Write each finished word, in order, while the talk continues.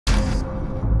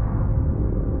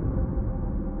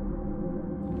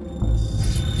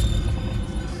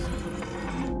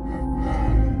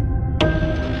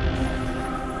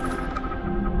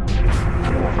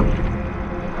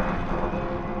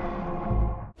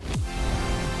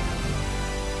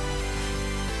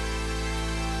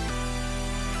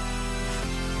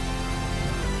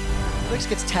Lux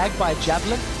gets tagged by a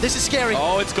javelin. This is scary.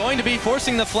 Oh, it's going to be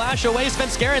forcing the flash away.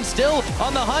 Svenskeren still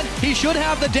on the hunt. He should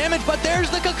have the damage, but there's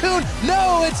the cocoon.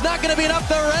 No, it's not going to be enough.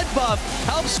 The red buff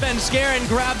helps Svenskeren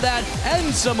grab that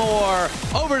and some more.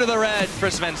 Over to the red for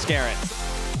Svenskeren.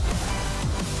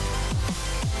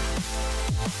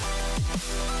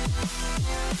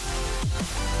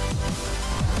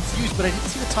 But I didn't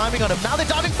see the timing on him. Now they're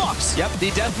diving Fox. Yep,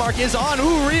 the death mark is on.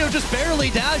 Ooh, Rio just barely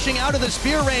dashing out of the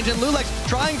spear range, and Lulex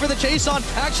trying for the chase on,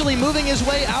 actually moving his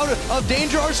way out of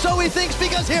danger, or so he thinks,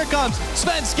 because here comes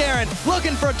Svenskeren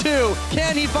looking for two.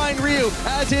 Can he find Ryu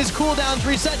as his cooldowns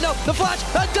reset? No, the flash,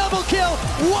 a double kill.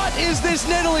 What is this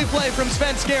Nidalee play from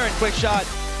Svenskeren? Quick shot.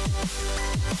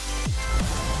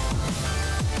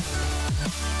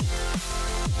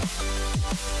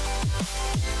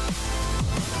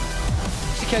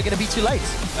 Going to be too late.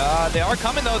 They are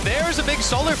coming though. There's a big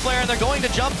solar flare and they're going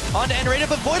to jump onto Enrated,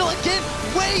 but Voidal again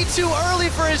way too early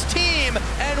for his team.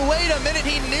 And wait a minute,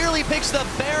 he nearly picks the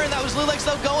Baron. That was Lulex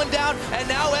though going down, and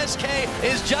now SK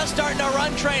is just starting to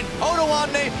run train.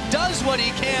 Otoamne does what he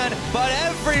can, but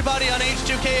everybody on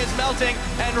H2K is melting,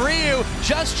 and Ryu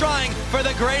just trying for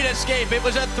the great escape. It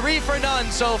was a 3 for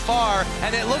none so far,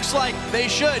 and it looks like they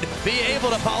should be able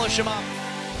to polish him up.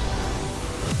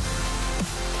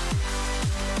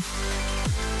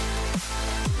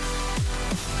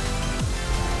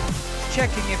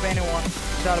 Checking if anyone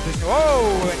is out of his...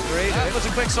 Whoa, Enrated. It was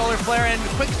a quick solar flare and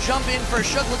quick jump in for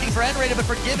Shook, looking for Enrated, but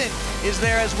Forgiven is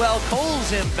there as well. Coles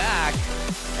him back,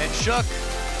 and Shook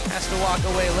has to walk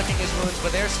away licking his wounds,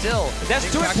 but they're still... That's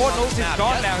two important ults he's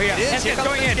gone now here. It is. Here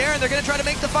comes Svenskeren. They're going to try to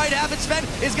make the fight happen. Sven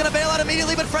is going to bail out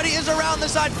immediately, but Freddy is around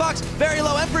the side. Fox, very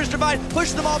low. Emperor's Divide,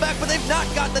 push them all back, but they've not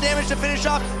got the damage to finish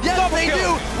off. Yes, double they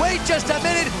kill. Do. Wait just a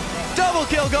minute. Double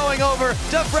kill going over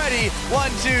to Freddy.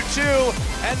 1-2-2.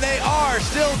 And they are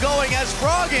still going as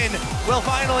Froggen will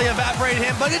finally evaporate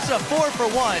him, but it's a 4 for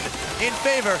 1 in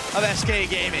favor of SK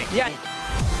Gaming. Yeah.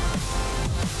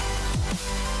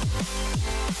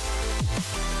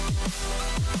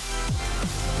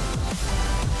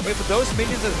 Wait for those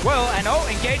minions as well, and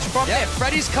engage from Nif.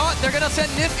 Freddy's caught. They're going to send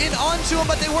Nif in onto him,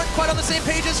 but they weren't quite on the same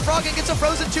page as Froggen. Gets a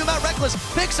frozen tomb out. Reckless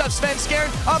picks up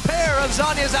Svenskeren, a pair of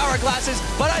Zanya's hourglasses,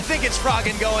 but I think it's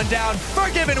Froggen going down.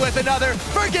 Forgiven with another,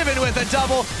 Forgiven with a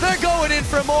double. They're going in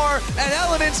for more, and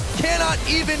Elements cannot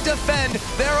even defend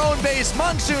their own base.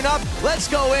 Monsoon up. Let's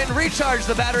go in, recharge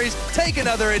the batteries, take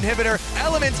another inhibitor.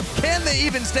 Elements, can they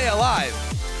even stay alive?